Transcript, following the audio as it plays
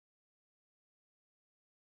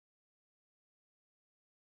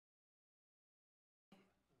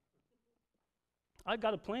I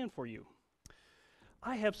got a plan for you.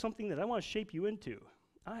 I have something that I want to shape you into.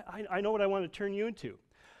 I know what I want to turn you into.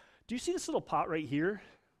 Do you see this little pot right here?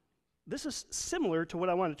 This is similar to what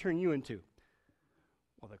I want to turn you into.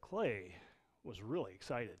 Well, the clay was really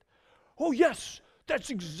excited. Oh, yes, that's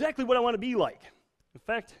exactly what I want to be like. In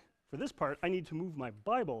fact, for this part, I need to move my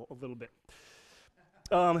Bible a little bit.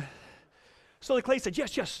 So the clay said,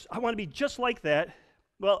 yes, I want to be just like that.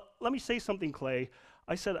 Well, let me say something, Clay.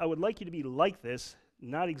 I said I would like you to be like this,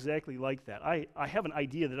 not exactly like that. I have an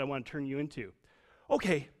idea that I want to turn you into.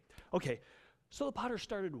 Okay. So the potter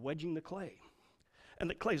started wedging the clay. And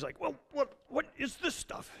the clay's like, well, what is this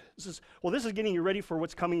stuff? This is getting you ready for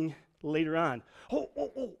what's coming later on.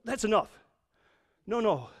 Oh, that's enough.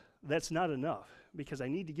 No, that's not enough, because I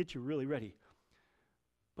need to get you really ready.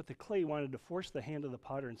 But the clay wanted to force the hand of the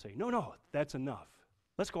potter and say, no, that's enough.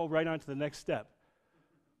 Let's go right on to the next step.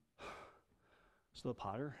 So the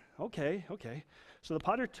potter, okay. So the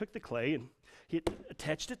potter took the clay and he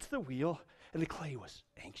attached it to the wheel, and the clay was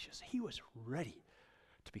anxious. He was ready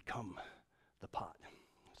to become the pot.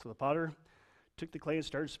 So the potter took the clay and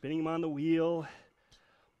started spinning him on the wheel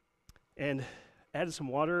and added some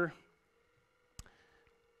water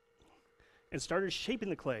and started shaping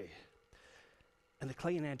the clay. And the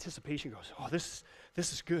clay in anticipation goes, oh, this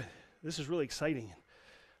is good. This is really exciting.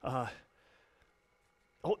 Oh,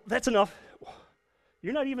 that's enough.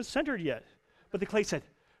 You're not even centered yet. But the clay said,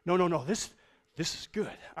 no, this is good.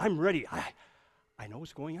 I'm ready. I know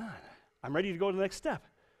what's going on. I'm ready to go to the next step.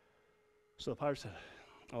 So the potter said,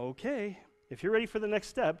 okay, if you're ready for the next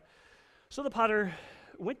step. So the potter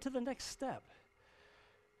went to the next step.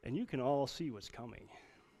 And you can all see what's coming.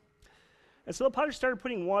 And so the potter started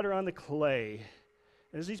putting water on the clay.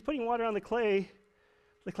 And as he's putting water on the clay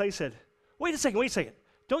said, wait a second.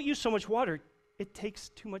 Don't use so much water. It takes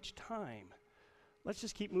too much time. Let's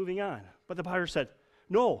just keep moving on. But the potter said,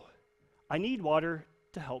 no, I need water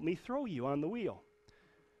to help me throw you on the wheel.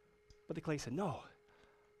 But the clay said, no,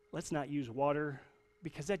 let's not use water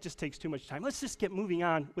because that just takes too much time. Let's just get moving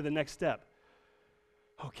on with the next step.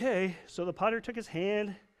 Okay, so the potter took his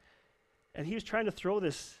hand and he was trying to throw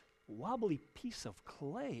this wobbly piece of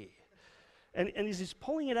clay. And as he's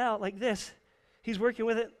pulling it out like this, he's working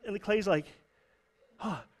with it, and the clay's like,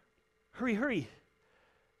 hurry.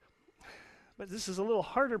 But this is a little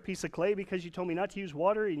harder piece of clay because you told me not to use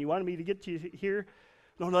water and you wanted me to get to here.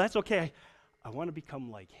 No, that's okay. I want to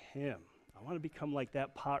become like him. I want to become like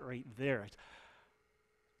that pot right there.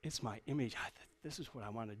 It's my image. This is what I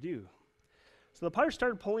want to do. So the potter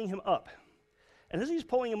started pulling him up. And as he's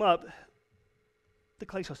pulling him up, the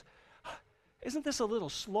clay goes, isn't this a little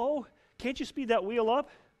slow? Can't you speed that wheel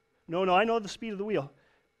up? No, I know the speed of the wheel.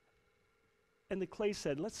 And the clay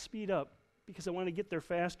said, let's speed up because I want to get there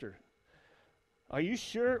faster. Are you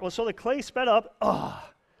sure? Well, so the clay sped up.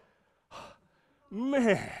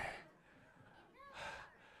 Man.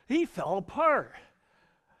 He fell apart.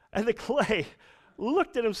 And the clay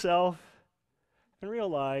looked at himself and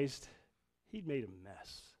realized he'd made a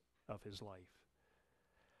mess of his life.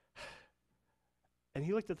 And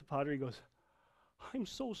he looked at the potter, he goes, I'm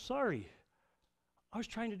so sorry. I was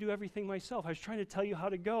trying to do everything myself. I was trying to tell you how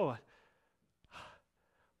to go.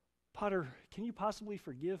 Potter, can you possibly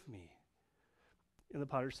forgive me? And the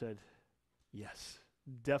potter said, yes,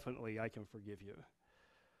 definitely I can forgive you.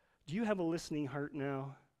 Do you have a listening heart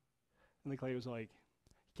now? And the clay was like,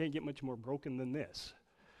 can't get much more broken than this.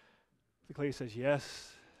 The clay says,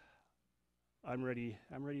 yes, I'm ready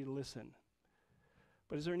to listen.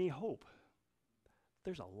 But is there any hope?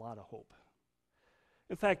 There's a lot of hope.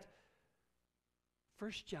 In fact,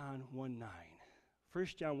 1 John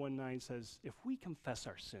 1:9 says, if we confess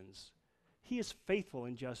our sins, he is faithful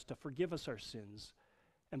and just to forgive us our sins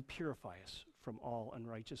and purify us from all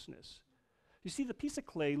unrighteousness. You see, the piece of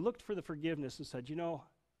clay looked for the forgiveness and said,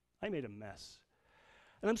 I made a mess.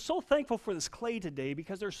 And I'm so thankful for this clay today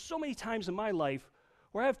because there's so many times in my life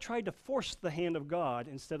where I've tried to force the hand of God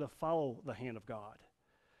instead of follow the hand of God.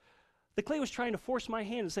 The clay was trying to force my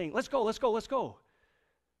hand and saying, let's go.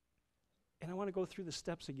 And I want to go through the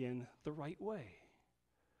steps again the right way.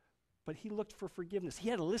 But he looked for forgiveness. He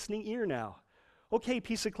had a listening ear now. Okay,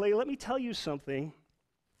 piece of clay, let me tell you something.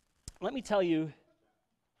 Let me tell you,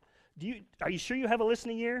 are you sure you have a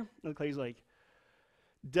listening ear? And the clay's like,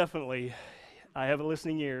 definitely, I have a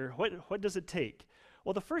listening ear. What does it take?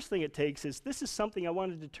 Well, the first thing it takes is this is something I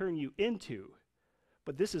wanted to turn you into,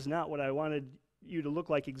 but this is not what I wanted you to look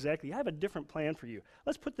like exactly. I have a different plan for you.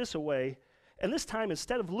 Let's put this away. And this time,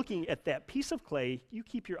 instead of looking at that piece of clay, you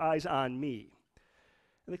keep your eyes on me.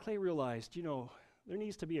 And the clay realized, there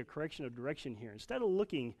needs to be a correction of direction here. Instead of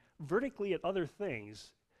looking vertically at other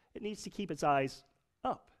things, it needs to keep its eyes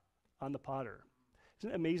up on the potter.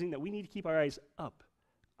 Isn't it amazing that we need to keep our eyes up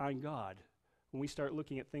on God when we start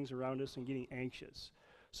looking at things around us and getting anxious?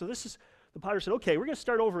 So the potter said, okay, we're going to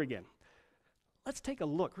start over again. Let's take a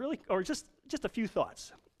look, really, or just a few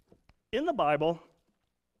thoughts. In the Bible,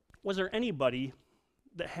 was there anybody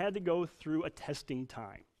that had to go through a testing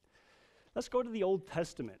time? Let's go to the Old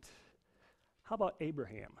Testament. How about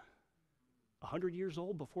Abraham? 100 years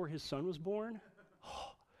old before his son was born?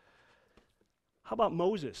 Oh. How about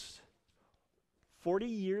Moses? 40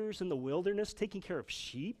 years in the wilderness taking care of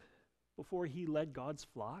sheep before he led God's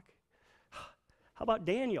flock? How about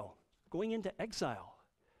Daniel going into exile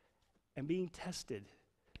and being tested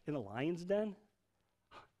in a lion's den?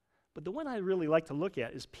 But the one I really like to look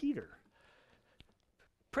at is Peter.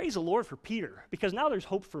 Praise the Lord for Peter, because now there's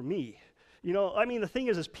hope for me. You know, I mean, the thing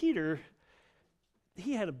is Peter,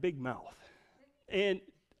 he had a big mouth. And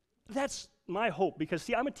that's my hope, because,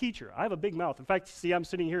 see, I'm a teacher. I have a big mouth. In fact, see, I'm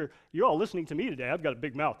sitting here. You're all listening to me today. I've got a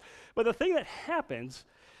big mouth. But the thing that happens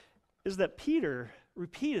is that Peter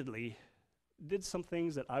repeatedly did some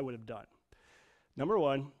things that I would have done. Number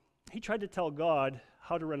one, he tried to tell God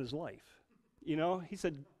how to run his life. You know, he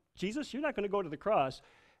said, Jesus, you're not going to go to the cross.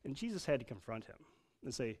 And Jesus had to confront him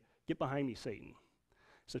and say, get behind me, Satan.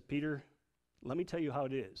 He said, Peter, let me tell you how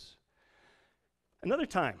it is. Another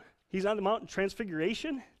time, he's on the Mount of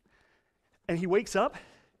Transfiguration, and he wakes up,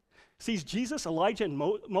 sees Jesus, Elijah, and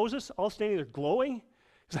Moses all standing there glowing.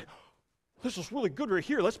 He's like, this is really good right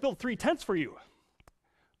here. Let's build 3 tents for you.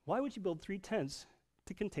 Why would you build 3 tents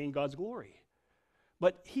to contain God's glory?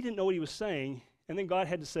 But he didn't know what he was saying, and then God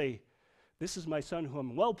had to say, this is my son who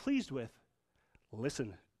I'm well pleased with.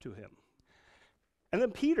 Listen to him. And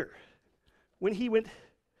then Peter, when he went,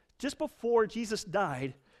 just before Jesus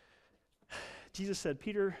died, Jesus said,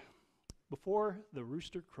 Peter, before the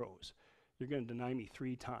rooster crows, you're going to deny me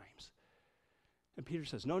 3 times. And Peter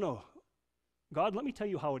says, no, God, let me tell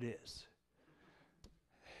you how it is.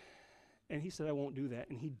 And he said, I won't do that,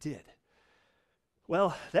 and he did.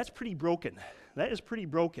 Well, that's pretty broken. That is pretty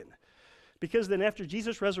broken. Because then after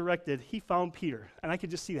Jesus resurrected, he found Peter, and I could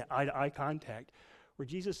just see that eye-to-eye contact, where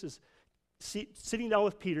Jesus is sitting down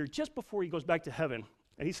with Peter just before he goes back to heaven,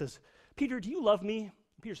 and he says, Peter, do you love me?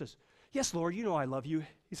 Peter says, yes, Lord, you know I love you.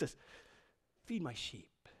 He says, feed my sheep.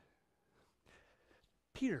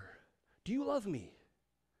 Peter, do you love me?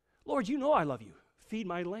 Lord, you know I love you. Feed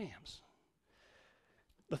my lambs.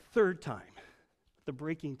 The third time, the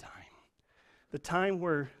breaking time, the time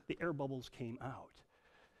where the air bubbles came out.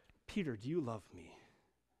 Peter, do you love me?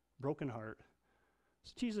 Broken heart.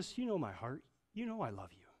 Jesus, you know my heart. You know I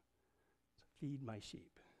love you. Feed my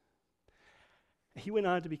sheep. He went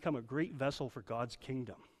on to become a great vessel for God's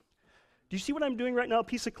kingdom. Do you see what I'm doing right now, a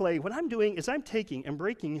piece of clay? What I'm doing is I'm taking and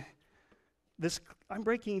breaking this, I'm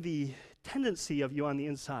breaking the tendency of you on the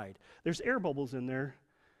inside. There's air bubbles in there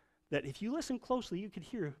that if you listen closely, you could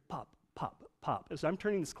hear pop, pop, pop, as I'm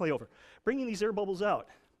turning this clay over, bringing these air bubbles out.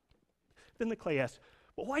 Then the clay asks,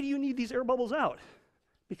 well, why do you need these air bubbles out?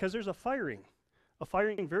 Because there's a firing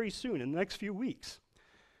very soon in the next few weeks.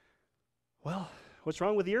 Well, what's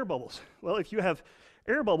wrong with the air bubbles? Well, if you have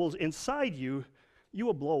air bubbles inside you, you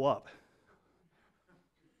will blow up.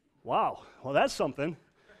 Wow, well, that's something.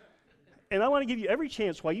 And I want to give you every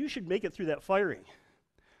chance why you should make it through that firing.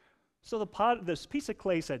 So this piece of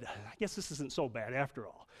clay said, I guess this isn't so bad after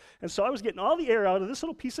all. And so I was getting all the air out of this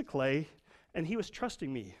little piece of clay, and he was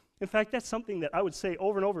trusting me. In fact, that's something that I would say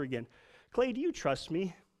over and over again. Clay, do you trust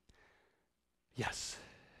me? Yes.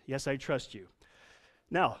 Yes, I trust you.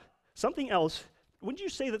 Now, something else, wouldn't you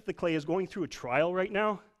say that the clay is going through a trial right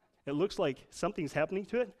now? It looks like something's happening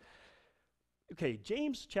to it. Okay,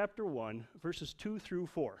 James chapter 1, verses 2 through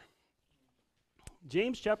 4.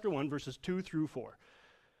 James chapter 1, verses 2 through 4.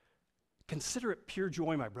 Consider it pure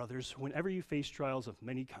joy, my brothers, whenever you face trials of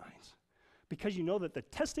many kinds, because you know that the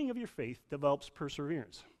testing of your faith develops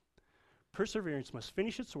perseverance. Perseverance must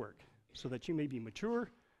finish its work so that you may be mature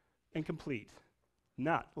and complete,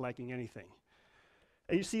 not lacking anything.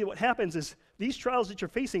 And you see what happens is these trials that you're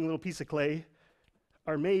facing, little piece of clay,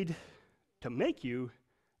 are made to make you,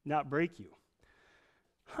 not break you.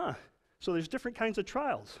 So there's different kinds of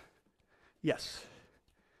trials. Yes.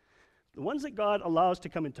 The ones that God allows to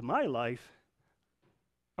come into my life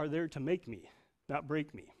are there to make me, not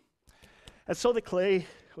break me. And so the clay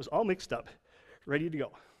was all mixed up, ready to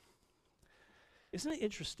go. Isn't it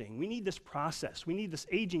interesting? We need this process. We need this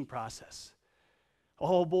aging process.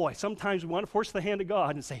 Oh boy, sometimes we want to force the hand of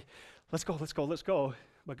God and say, let's go, let's go, let's go.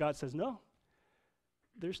 But God says, no.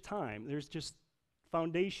 There's time. There's just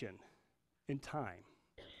foundation in time.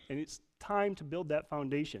 And it's time to build that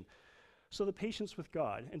foundation. So the patience with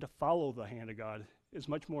God and to follow the hand of God is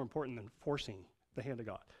much more important than forcing the hand of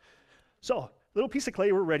God. So, little piece of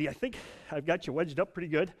clay, we're ready. I think I've got you wedged up pretty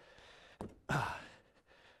good.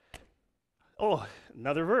 Oh,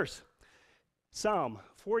 another verse. Psalm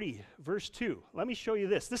 40, verse 2. Let me show you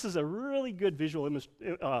this. This is a really good visual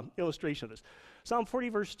illustration of this. Psalm 40,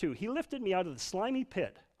 verse 2. He lifted me out of the slimy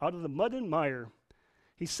pit, out of the mud and mire.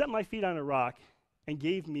 He set my feet on a rock and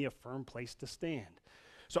gave me a firm place to stand.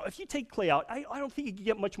 So if you take clay out, I don't think you can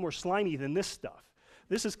get much more slimy than this stuff.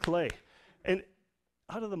 This is clay. And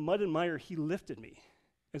out of the mud and mire, he lifted me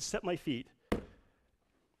and set my feet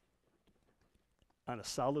on a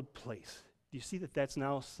solid place. Do you see that that's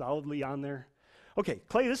now solidly on there? Okay,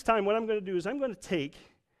 clay, this time what I'm going to do is I'm going to take,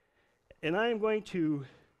 and I am going to,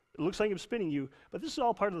 it looks like I'm spinning you, but this is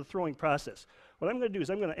all part of the throwing process. What I'm going to do is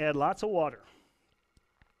I'm going to add lots of water.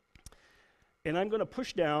 And I'm going to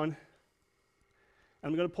push down,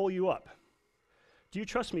 I'm going to pull you up. Do you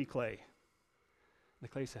trust me, clay? And the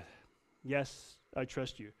clay said, yes, I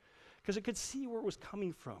trust you. Because it could see where it was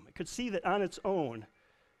coming from. It could see that on its own,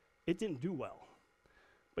 it didn't do well.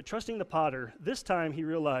 But trusting the potter, this time he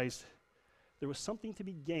realized there was something to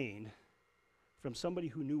be gained from somebody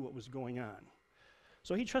who knew what was going on.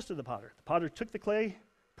 So he trusted the potter. The potter took the clay,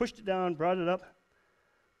 pushed it down, brought it up.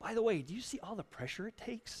 By the way, do you see all the pressure it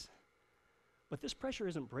takes? But this pressure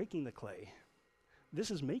isn't breaking the clay. This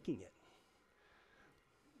is making it.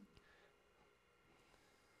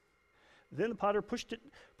 Then the potter pushed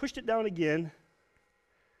it down again,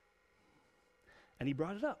 and he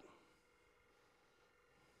brought it up.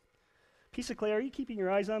 Piece of clay, are you keeping your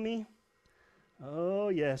eyes on me? Oh,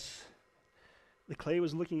 yes. The clay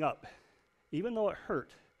was looking up. Even though it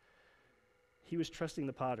hurt, he was trusting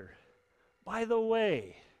the potter. By the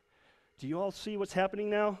way, do you all see what's happening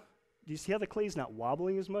now? Do you see how the clay's not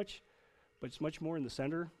wobbling as much, but it's much more in the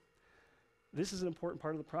center? This is an important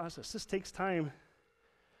part of the process. This takes time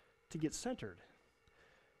to get centered.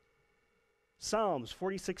 Psalms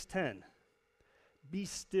 46:10. Be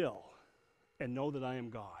still and know that I am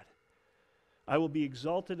God. I will be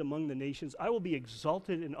exalted among the nations. I will be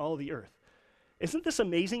exalted in all the earth. Isn't this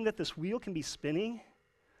amazing that this wheel can be spinning?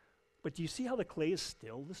 But do you see how the clay is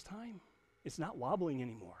still this time? It's not wobbling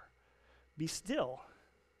anymore. Be still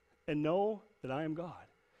and know that I am God.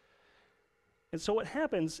 And so what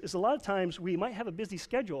happens is a lot of times we might have a busy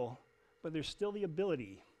schedule, but there's still the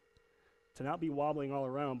ability to not be wobbling all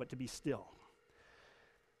around, but to be still.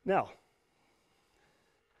 Now,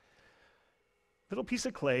 little piece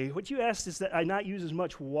of clay. What you asked is that I not use as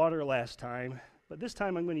much water last time, but this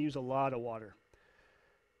time I'm going to use a lot of water.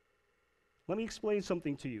 Let me explain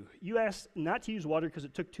something to you. You asked not to use water because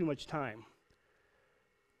it took too much time,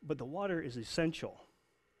 but the water is essential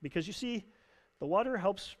because you see, the water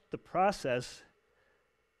helps the process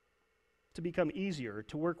to become easier,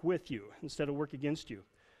 to work with you instead of work against you.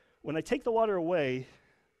 When I take the water away,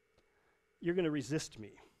 you're going to resist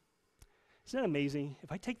me. Isn't that amazing?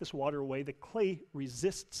 If I take this water away, the clay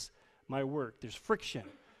resists my work. There's friction.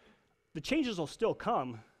 The changes will still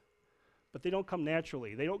come, but they don't come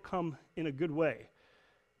naturally. They don't come in a good way.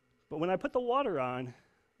 But when I put the water on,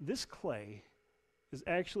 this clay is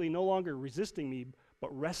actually no longer resisting me,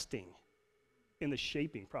 but resting in the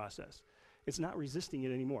shaping process. It's not resisting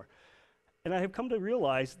it anymore. And I have come to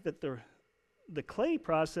realize that the clay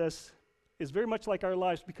process is very much like our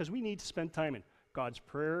lives because we need to spend time in God's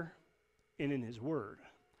prayer and in his word,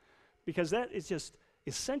 because that is just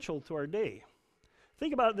essential to our day.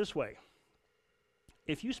 Think about it this way.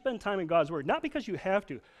 If you spend time in God's word, not because you have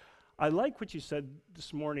to, I like what you said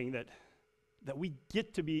this morning that we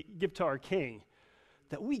get to give to our King,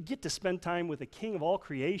 that we get to spend time with the King of all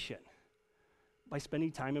creation by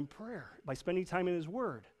spending time in prayer, by spending time in his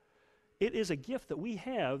word. It is a gift that we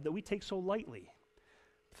have that we take so lightly.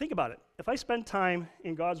 Think about it. If I spend time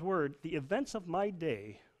in God's word, the events of my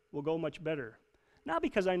day will go much better. Not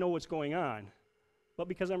because I know what's going on, but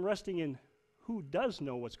because I'm resting in who does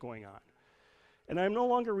know what's going on. And I'm no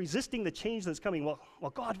longer resisting the change that's coming. Well,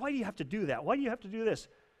 God, why do you have to do that? Why do you have to do this?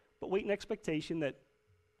 But wait in expectation that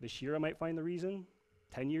this year I might find the reason,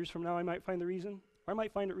 10 years from now I might find the reason, or I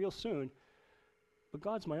might find it real soon. But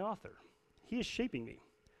God's my author. He is shaping me.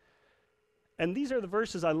 And these are the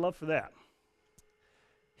verses I love for that.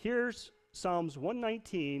 Here's Psalms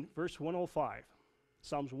 119, verse 105.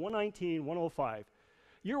 Psalms 119, 105.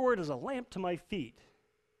 Your word is a lamp to my feet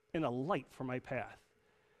and a light for my path.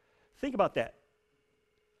 Think about that.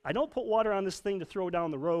 I don't put water on this thing to throw down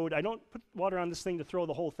the road. I don't put water on this thing to throw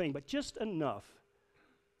the whole thing, but just enough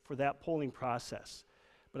for that pulling process.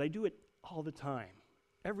 But I do it all the time.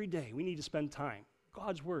 Every day we need to spend time.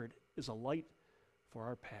 God's word is a light for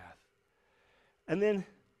our path. And then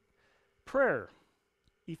prayer.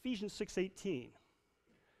 Ephesians 6:18.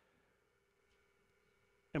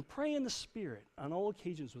 And pray in the Spirit on all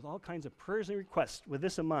occasions with all kinds of prayers and requests with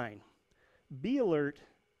this in mind. Be alert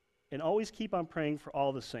and always keep on praying for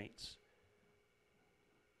all the saints.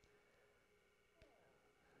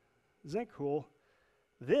 Isn't that cool?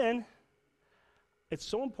 Then, it's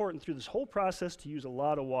so important through this whole process to use a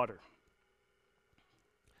lot of water.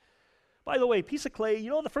 By the way, piece of clay, you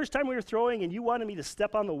know the first time we were throwing and you wanted me to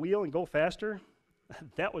step on the wheel and go faster?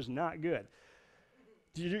 That was not good.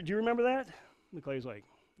 Do you remember that? The clay's like,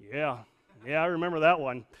 yeah, I remember that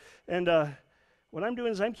one. And what I'm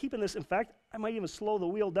doing is I'm keeping this. In fact, I might even slow the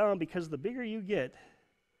wheel down because the bigger you get,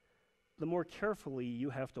 the more carefully you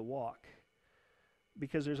have to walk,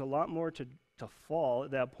 because there's a lot more to fall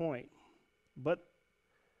at that point. But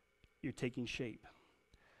you're taking shape.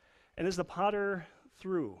 And as the potter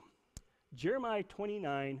threw, Jeremiah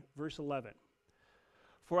 29, verse 11.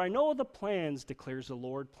 For I know the plans, declares the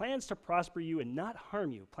Lord, plans to prosper you and not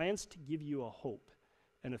harm you, plans to give you a hope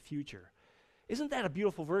and a future. Isn't that a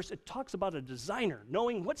beautiful verse? It talks about a designer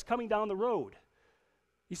knowing what's coming down the road.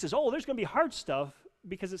 He says, oh, there's going to be hard stuff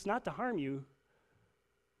because it's not to harm you,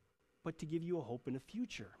 but to give you a hope and a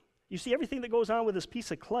future. You see, everything that goes on with this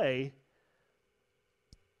piece of clay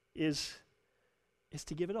is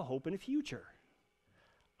to give it a hope and a future.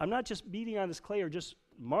 I'm not just beating on this clay or just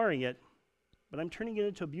marring it, but I'm turning it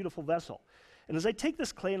into a beautiful vessel. And as I take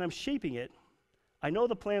this clay and I'm shaping it, I know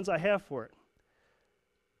the plans I have for it.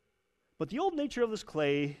 But the old nature of this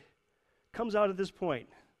clay comes out at this point.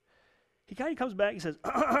 He kind of comes back and says,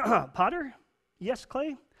 Potter? Yes,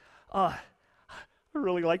 clay? I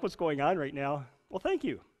really like what's going on right now. Well, thank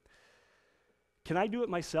you. Can I do it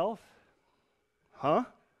myself? Huh?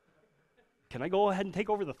 Can I go ahead and take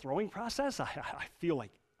over the throwing process? I feel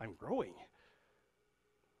like I'm growing.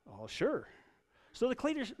 Oh, sure. So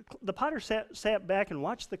the potter sat back and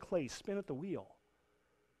watched the clay spin at the wheel.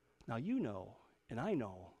 Now you know, and I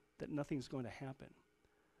know, that nothing's going to happen.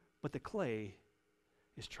 But the clay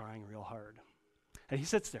is trying real hard. And he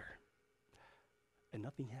sits there, and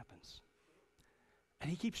nothing happens. And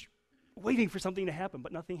he keeps waiting for something to happen,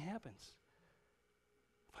 but nothing happens.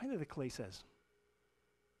 Finally, the clay says,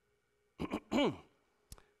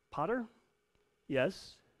 Potter?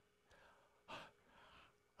 Yes?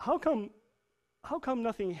 How come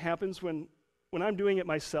nothing happens when I'm doing it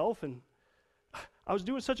myself and I was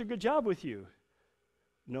doing such a good job with you?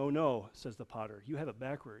 No, says the potter. You have it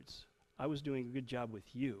backwards. I was doing a good job with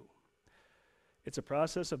you. It's a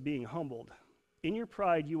process of being humbled. In your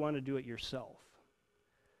pride, you want to do it yourself.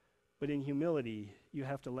 But in humility, you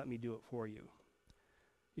have to let me do it for you.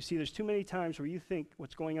 You see, there's too many times where you think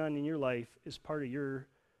what's going on in your life is part of your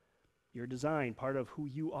design, part of who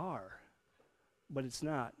you are. But it's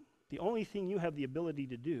not. The only thing you have the ability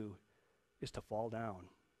to do is to fall down.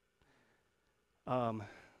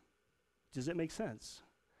 Does it make sense?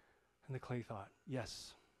 And the clay thought,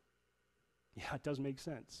 yes. Yeah, it does make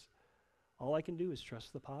sense. All I can do is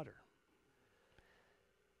trust the potter.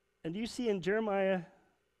 And do you see in Jeremiah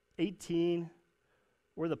 18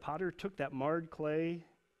 where the potter took that marred clay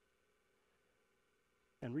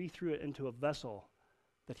and re-threw it into a vessel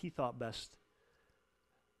that he thought best?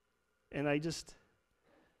 And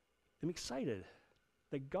I'm excited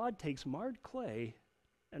that God takes marred clay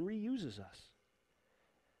and reuses us.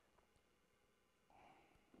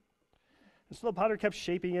 And so the potter kept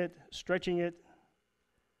shaping it, stretching it.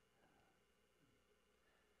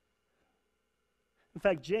 In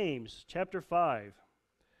fact, James chapter 5,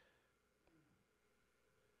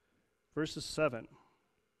 verses 7.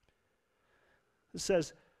 It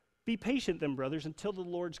says, be patient then, brothers, until the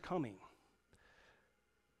Lord's coming.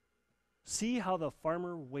 See how the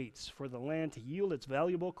farmer waits for the land to yield its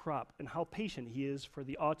valuable crop and how patient he is for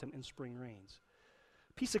the autumn and spring rains.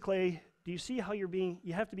 Piece of clay, do you see how you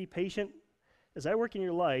have to be patient? As I work in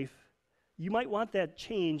your life, you might want that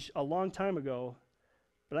change a long time ago,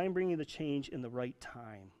 but I'm bringing the change in the right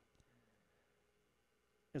time.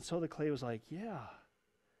 And so the clay was like, yeah.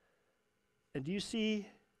 And do you see,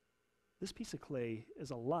 this piece of clay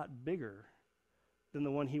is a lot bigger than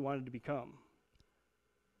the one he wanted to become.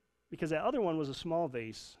 Because that other one was a small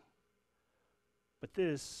vase, but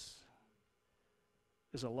this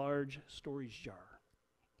is a large storage jar.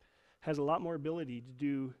 Has a lot more ability to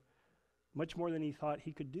do much more than he thought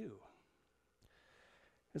he could do.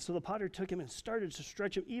 And so the potter took him and started to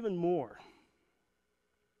stretch him even more,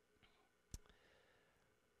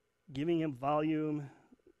 giving him volume,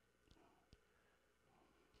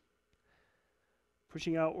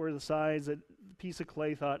 pushing out where the sides, that piece of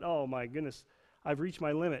clay thought, oh my goodness, I've reached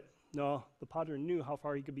my limit. No, the potter knew how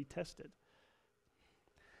far he could be tested.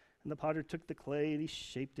 And the potter took the clay and he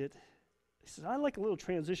shaped it. He says, I like a little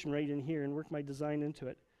transition right in here and work my design into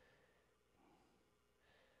it.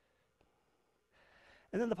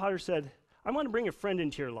 And then the potter said, I want to bring a friend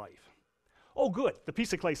into your life. Oh, good. The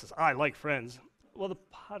piece of clay says, I like friends. Well, the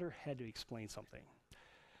potter had to explain something.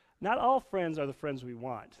 Not all friends are the friends we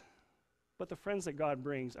want, but the friends that God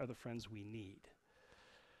brings are the friends we need.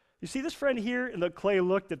 You see this friend here, and the clay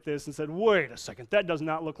looked at this and said, wait a second, that does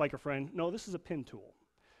not look like a friend. No, this is a pin tool.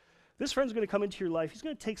 This friend's going to come into your life. He's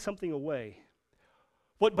going to take something away.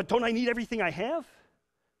 What, but don't I need everything I have?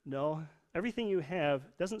 No, everything you have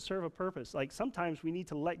doesn't serve a purpose. Like sometimes we need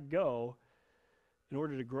to let go in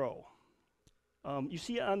order to grow. You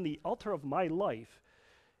see, on the altar of my life,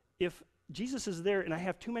 if Jesus is there and I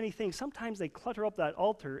have too many things, sometimes they clutter up that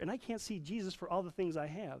altar and I can't see Jesus for all the things I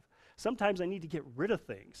have. Sometimes I need to get rid of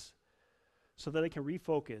things so that I can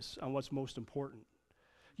refocus on what's most important.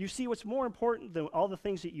 You see, what's more important than all the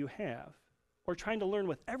things that you have, or trying to learn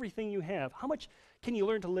with everything you have, how much can you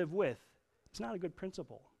learn to live with? It's not a good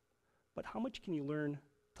principle. But how much can you learn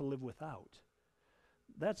to live without?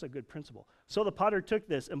 That's a good principle. So the potter took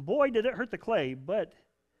this, and boy, did it hurt the clay, but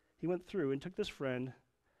he went through and took this friend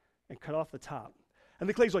and cut off the top. And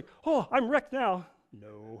the clay's like, oh, I'm wrecked now.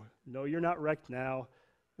 No, you're not wrecked now.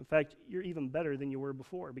 In fact, you're even better than you were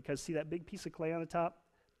before, because see that big piece of clay on the top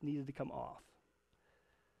needed to come off,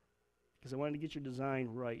 because I wanted to get your design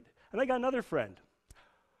right. And I got another friend.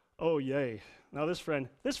 Oh, yay. Now this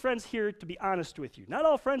friend's here to be honest with you. Not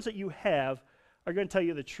all friends that you have are going to tell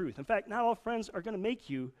you the truth. In fact, not all friends are going to make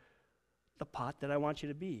you the pot that I want you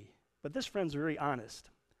to be. But this friend's very honest.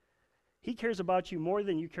 He cares about you more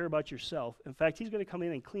than you care about yourself. In fact, he's going to come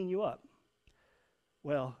in and clean you up.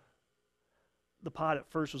 Well, the pot at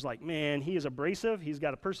first was like, man, he is abrasive. He's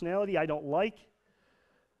got a personality I don't like.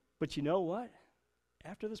 But you know what?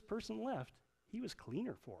 After this person left, he was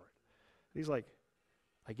cleaner for it. He's like,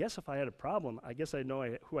 I guess if I had a problem, I guess I'd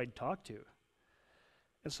know who I'd talk to.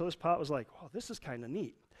 And so this pot was like, oh, this is kind of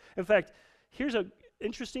neat. In fact, here's an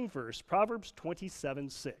interesting verse, Proverbs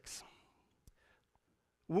 27:6.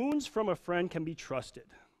 Wounds from a friend can be trusted,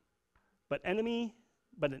 but an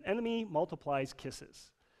enemy multiplies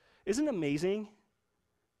kisses. Isn't it amazing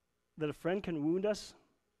that a friend can wound us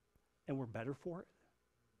and we're better for it?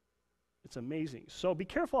 It's amazing. So be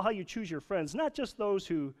careful how you choose your friends, not just those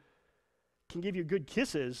who can give you good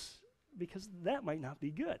kisses, because that might not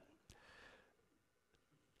be good.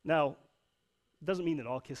 Now, it doesn't mean that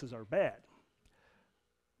all kisses are bad,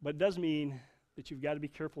 but it does mean that you've got to be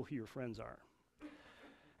careful who your friends are.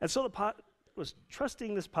 And so the pot was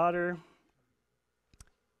trusting this potter,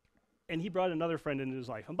 and he brought another friend into his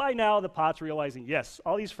life. And by now, the pot's realizing, yes,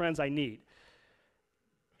 all these friends I need.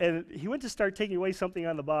 And he went to start taking away something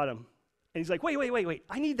on the bottom. And he's like, wait,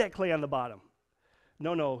 I need that clay on the bottom.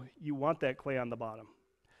 No, you want that clay on the bottom.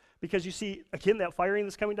 Because you see, again, that firing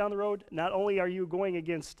that's coming down the road, not only are you going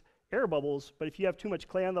against air bubbles, but if you have too much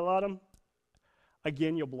clay on the bottom,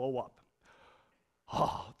 again, you'll blow up.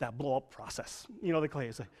 Oh, that blow up process. You know, the clay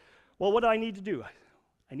is like, well, what do I need to do?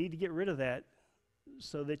 I need to get rid of that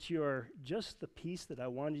so that you are just the piece that I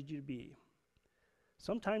wanted you to be.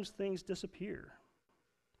 Sometimes things disappear.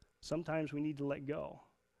 Sometimes we need to let go.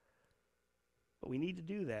 But we need to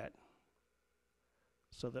do that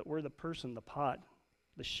so that we're the person, the pot,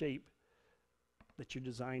 the shape that you're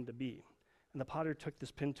designed to be. And the potter took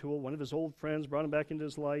this pin tool. One of his old friends brought him back into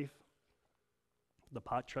his life. The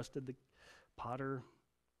pot trusted the potter.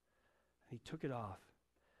 And he took it off.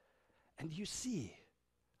 And you see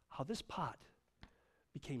how this pot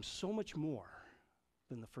became so much more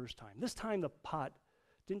than the first time. This time the pot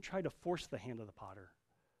didn't try to force the hand of the potter,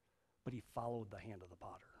 but he followed the hand of the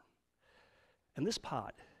potter. And this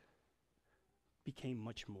pot became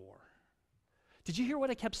much more. Did you hear what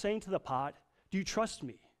I kept saying to the pot? Do you trust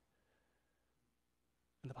me?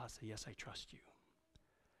 And the pot said, yes, I trust you.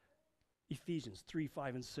 Ephesians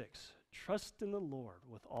 3:5-6. Trust in the Lord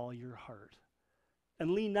with all your heart,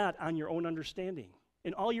 and lean not on your own understanding.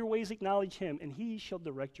 In all your ways acknowledge him, and he shall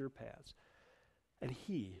direct your paths. And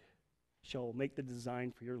he shall make the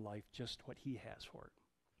design for your life just what he has for it.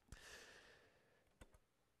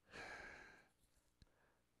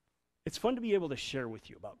 It's fun to be able to share with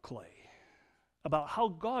you about clay, about how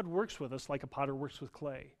God works with us like a potter works with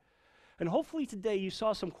clay. And hopefully today you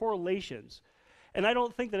saw some correlations. And I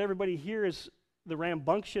don't think that everybody here is the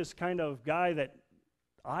rambunctious kind of guy that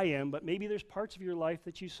I am, but maybe there's parts of your life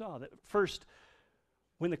that you saw. That first,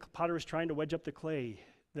 when the potter was trying to wedge up the clay,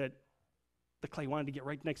 that the clay wanted to get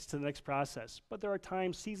right next to the next process. But there are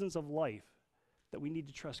times, seasons of life, that we need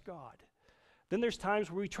to trust God. Then there's times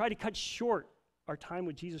where we try to cut short our time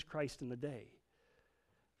with Jesus Christ in the day.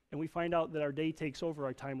 and we find out that our day takes over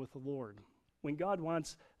our time with the Lord. When God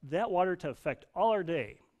wants that water to affect all our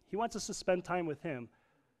day, he wants us to spend time with him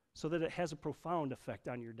so that it has a profound effect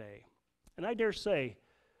on your day. And I dare say,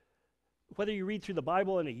 whether you read through the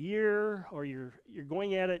Bible in a year or you're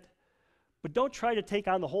going at it, but don't try to take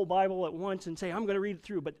on the whole Bible at once and say, I'm going to read it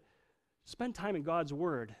through, but spend time in God's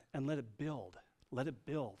word and let it build. Let it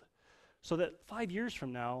build. So that 5 years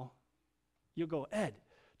from now, you'll go, Ed,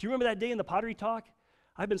 do you remember that day in the pottery talk?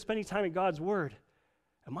 I've been spending time in God's word,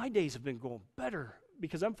 and my days have been going better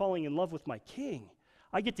because I'm falling in love with my king.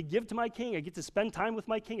 I get to give to my king. I get to spend time with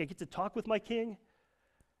my king. I get to talk with my king.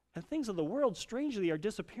 And things of the world, strangely, are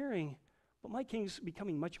disappearing, but my king's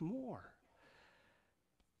becoming much more.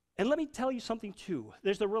 And let me tell you something, too.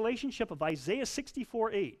 There's the relationship of Isaiah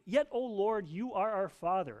 64:8. Yet, O Lord, you are our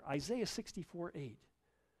Father. Isaiah 64:8.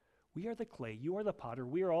 We are the clay. You are the potter.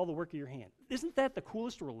 We are all the work of your hand. Isn't that the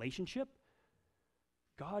coolest relationship?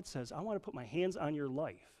 God says, I want to put my hands on your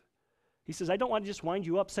life. He says, I don't want to just wind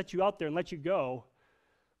you up, set you out there, and let you go.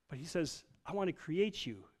 But he says, I want to create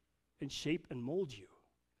you and shape and mold you.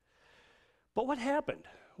 But what happened?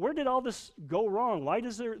 Where did all this go wrong? Why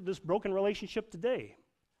is there this broken relationship today?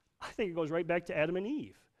 I think it goes right back to Adam and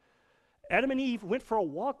Eve. Adam and Eve went for a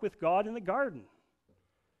walk with God in the garden,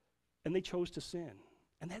 and they chose to sin.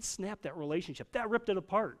 And that snapped that relationship. That ripped it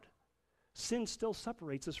apart. Sin still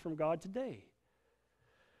separates us from God today.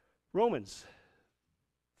 Romans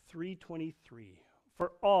 3:23.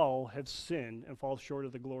 For all have sinned and fall short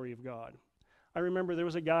of the glory of God. I remember there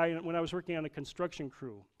was a guy when I was working on a construction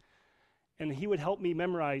crew, and he would help me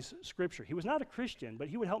memorize Scripture. He was not a Christian, but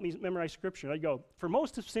he would help me memorize Scripture. And I'd go, for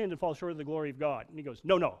most have sinned and fall short of the glory of God. And he goes,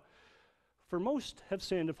 no. For most have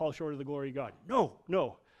sinned and fall short of the glory of God. No.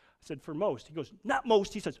 I said, for most. He goes, not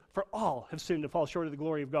most. He says, for all have sinned and fall short of the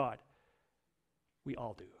glory of God. We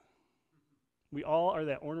all do. We all are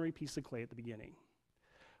that ornery piece of clay at the beginning.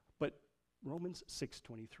 But Romans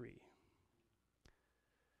 6:23.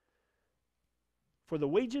 For the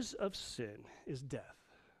wages of sin is death,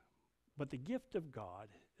 but the gift of God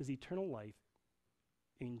is eternal life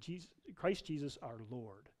in Christ Jesus our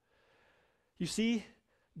Lord. You see,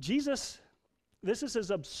 Jesus, this is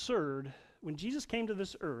as absurd when Jesus came to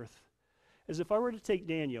this earth as if I were to take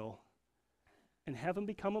Daniel and have him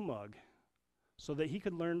become a mug so that he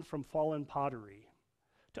could learn from fallen pottery,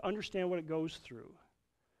 to understand what it goes through,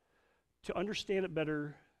 to understand it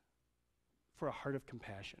better for a heart of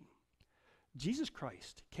compassion. Jesus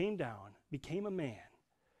Christ came down, became a man,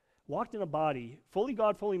 walked in a body, fully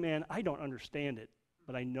God, fully man. I don't understand it,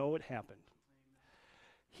 but I know it happened.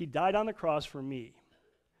 He died on the cross for me,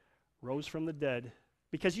 rose from the dead,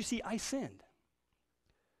 because you see, I sinned.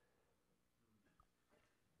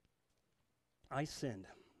 I sinned.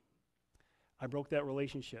 I broke that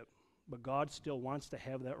relationship, but God still wants to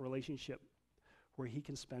have that relationship where he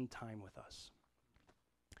can spend time with us.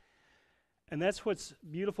 And that's what's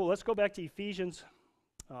beautiful. Let's go back to Ephesians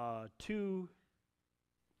 2,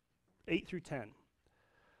 8 through 10.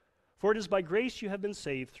 For it is by grace you have been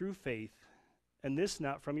saved through faith, and this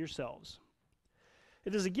not from yourselves.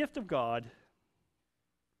 It is a gift of God,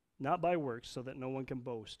 not by works, so that no one can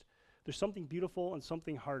boast. There's something beautiful and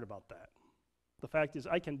something hard about that. The fact is,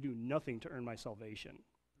 I can do nothing to earn my salvation.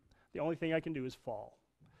 The only thing I can do is fall.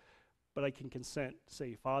 But I can consent,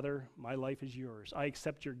 say, Father, my life is yours. I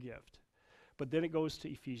accept your gift. But then it goes to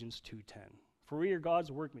Ephesians 2:10. For we are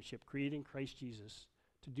God's workmanship, created in Christ Jesus,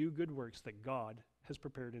 to do good works that God has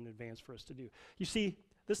prepared in advance for us to do. You see,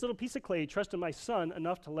 this little piece of clay trusted my son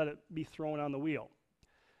enough to let it be thrown on the wheel.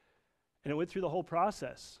 And it went through the whole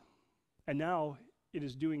process. And now it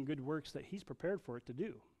is doing good works that he's prepared for it to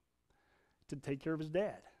do, to take care of his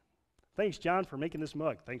dad. Thanks, John, for making this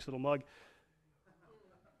mug. Thanks, little mug.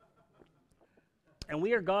 And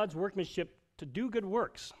we are God's workmanship to do good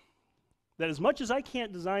works. That as much as I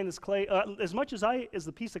can't design this clay, as much as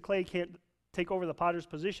the piece of clay can't take over the potter's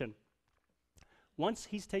position, once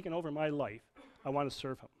he's taken over my life, I want to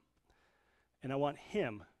serve him. And I want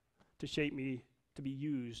him to shape me to be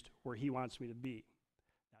used where he wants me to be.